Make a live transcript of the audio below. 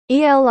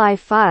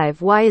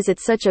ELI5 Why is it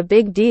such a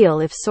big deal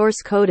if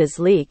source code is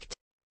leaked?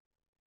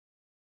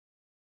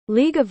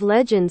 League of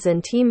Legends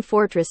and Team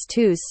Fortress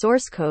 2's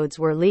source codes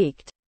were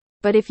leaked.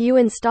 But if you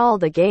install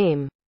the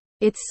game,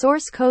 its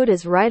source code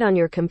is right on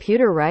your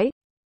computer, right?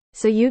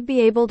 So you'd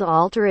be able to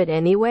alter it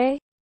anyway?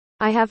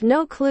 I have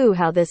no clue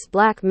how this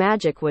black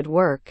magic would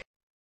work.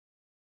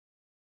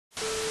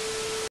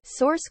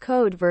 Source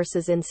code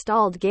versus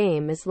installed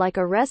game is like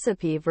a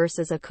recipe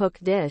versus a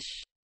cooked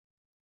dish.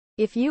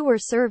 If you were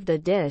served a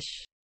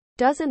dish,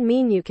 doesn't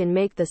mean you can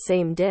make the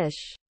same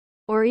dish.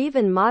 Or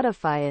even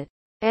modify it.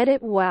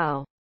 Edit.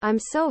 Wow. I'm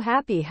so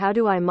happy. How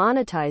do I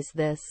monetize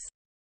this?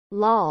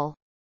 Lol.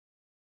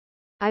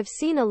 I've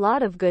seen a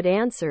lot of good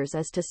answers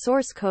as to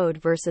source code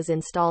versus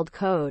installed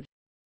code.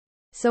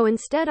 So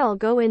instead I'll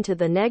go into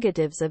the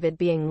negatives of it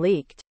being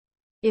leaked.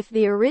 If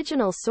the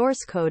original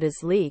source code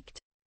is leaked,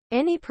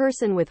 any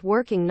person with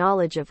working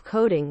knowledge of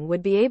coding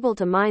would be able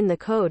to mine the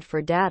code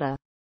for data.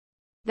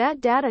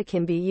 That data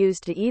can be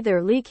used to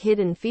either leak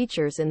hidden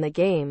features in the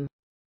game,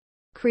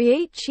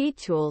 create cheat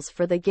tools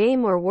for the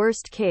game, or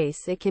worst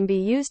case it can be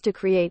used to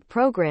create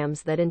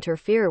programs that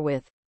interfere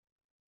with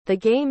the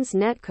game's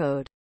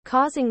netcode,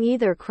 causing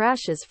either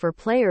crashes for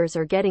players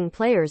or getting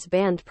players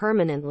banned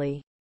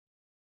permanently.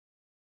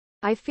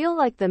 I feel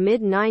like the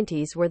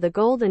mid-90s were the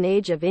golden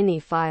age of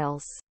ini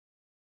files.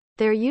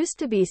 There used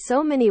to be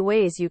so many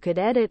ways you could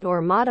edit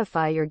or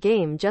modify your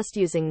game just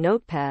using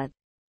Notepad.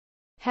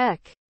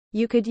 Heck,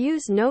 you could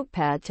use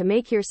Notepad to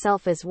make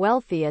yourself as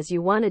wealthy as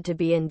you wanted to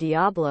be in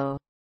Diablo.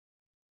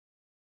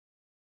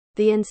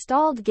 The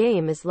installed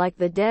game is like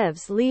the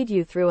devs lead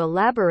you through a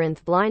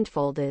labyrinth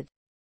blindfolded.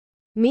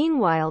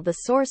 Meanwhile,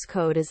 the source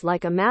code is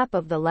like a map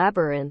of the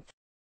labyrinth.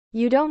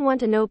 You don't want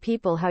to know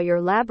people how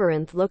your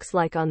labyrinth looks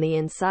like on the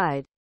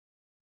inside,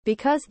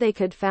 because they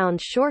could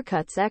found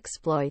shortcuts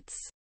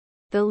exploits.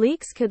 The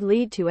leaks could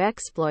lead to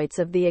exploits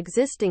of the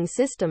existing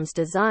system's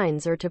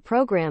designs or to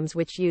programs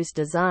which use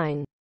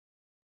design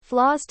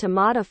flaws to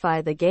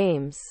modify the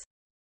games.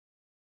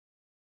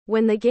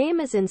 When the game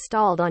is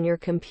installed on your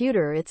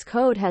computer, its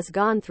code has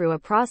gone through a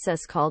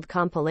process called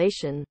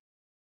compilation,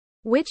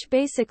 which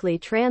basically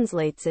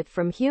translates it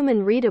from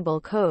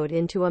human-readable code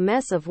into a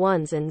mess of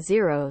ones and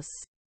zeros.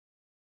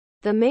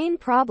 The main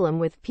problem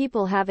with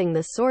people having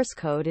the source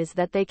code is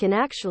that they can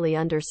actually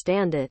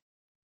understand it,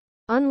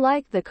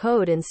 unlike the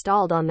code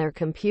installed on their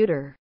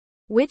computer,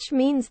 which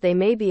means they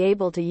may be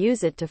able to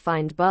use it to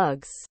find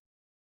bugs,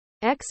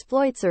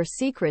 exploits, or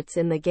secrets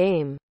in the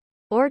game,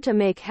 or to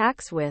make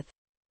hacks with.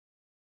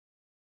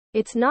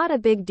 It's not a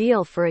big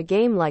deal for a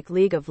game like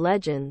League of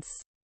Legends.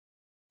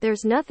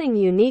 There's nothing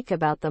unique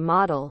about the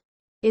model.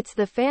 It's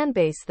the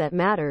fanbase that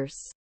matters.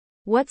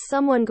 What's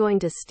someone going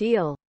to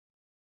steal?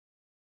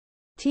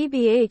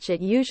 TBH,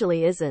 it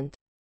usually isn't.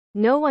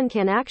 No one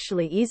can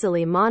actually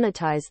easily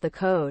monetize the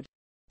code,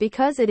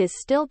 because it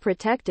is still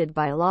protected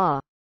by law,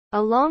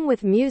 along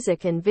with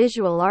music and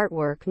visual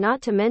artwork,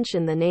 not to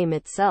mention the name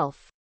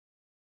itself.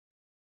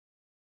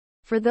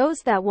 For those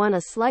that want a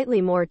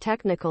slightly more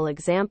technical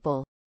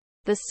example,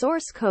 the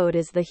source code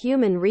is the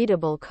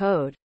human-readable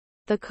code.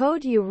 The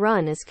code you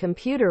run is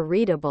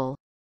computer-readable.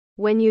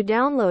 When you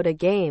download a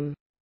game,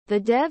 the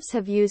devs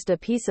have used a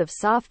piece of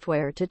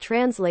software to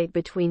translate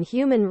between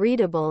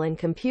human-readable and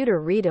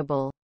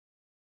computer-readable,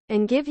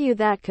 and give you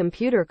that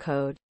computer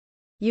code.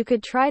 You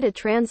could try to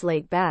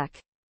translate back,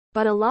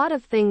 but a lot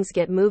of things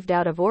get moved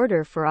out of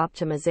order for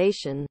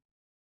optimization.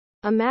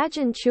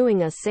 Imagine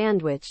chewing a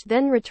sandwich,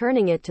 then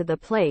returning it to the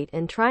plate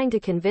and trying to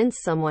convince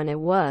someone it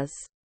was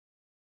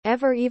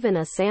ever even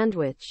a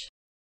sandwich.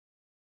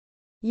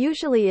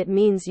 Usually it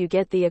means you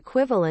get the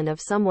equivalent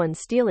of someone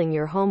stealing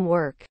your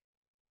homework,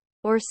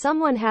 or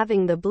someone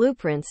having the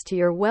blueprints to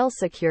your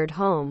well-secured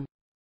home.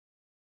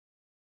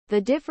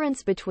 The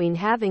difference between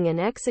having an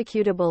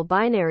executable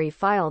binary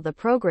file, the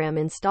program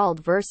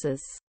installed,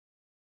 versus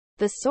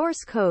the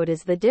source code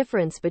is the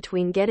difference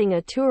between getting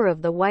a tour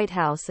of the White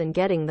House and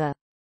getting the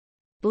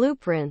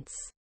blueprints.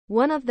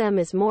 One of them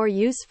is more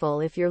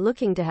useful if you're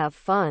looking to have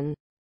fun.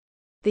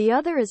 The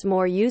other is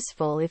more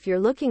useful if you're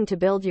looking to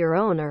build your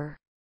own, or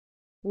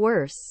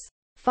worse,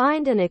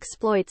 find and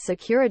exploit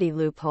security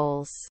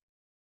loopholes.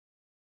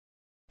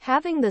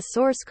 Having the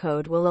source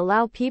code will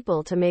allow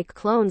people to make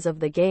clones of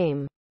the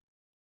game,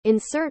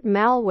 insert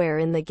malware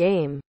in the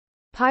game,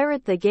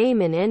 pirate the game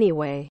in any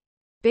way,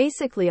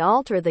 basically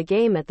alter the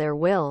game at their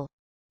will,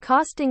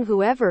 costing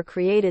whoever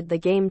created the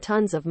game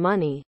tons of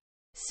money.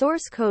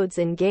 Source codes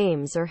in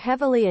games are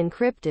heavily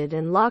encrypted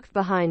and locked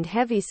behind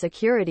heavy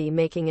security,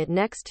 making it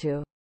next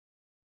to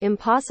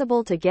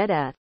impossible to get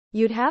at.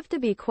 You'd have to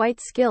be quite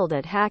skilled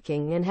at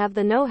hacking and have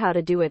the know-how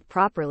to do it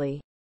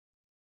properly.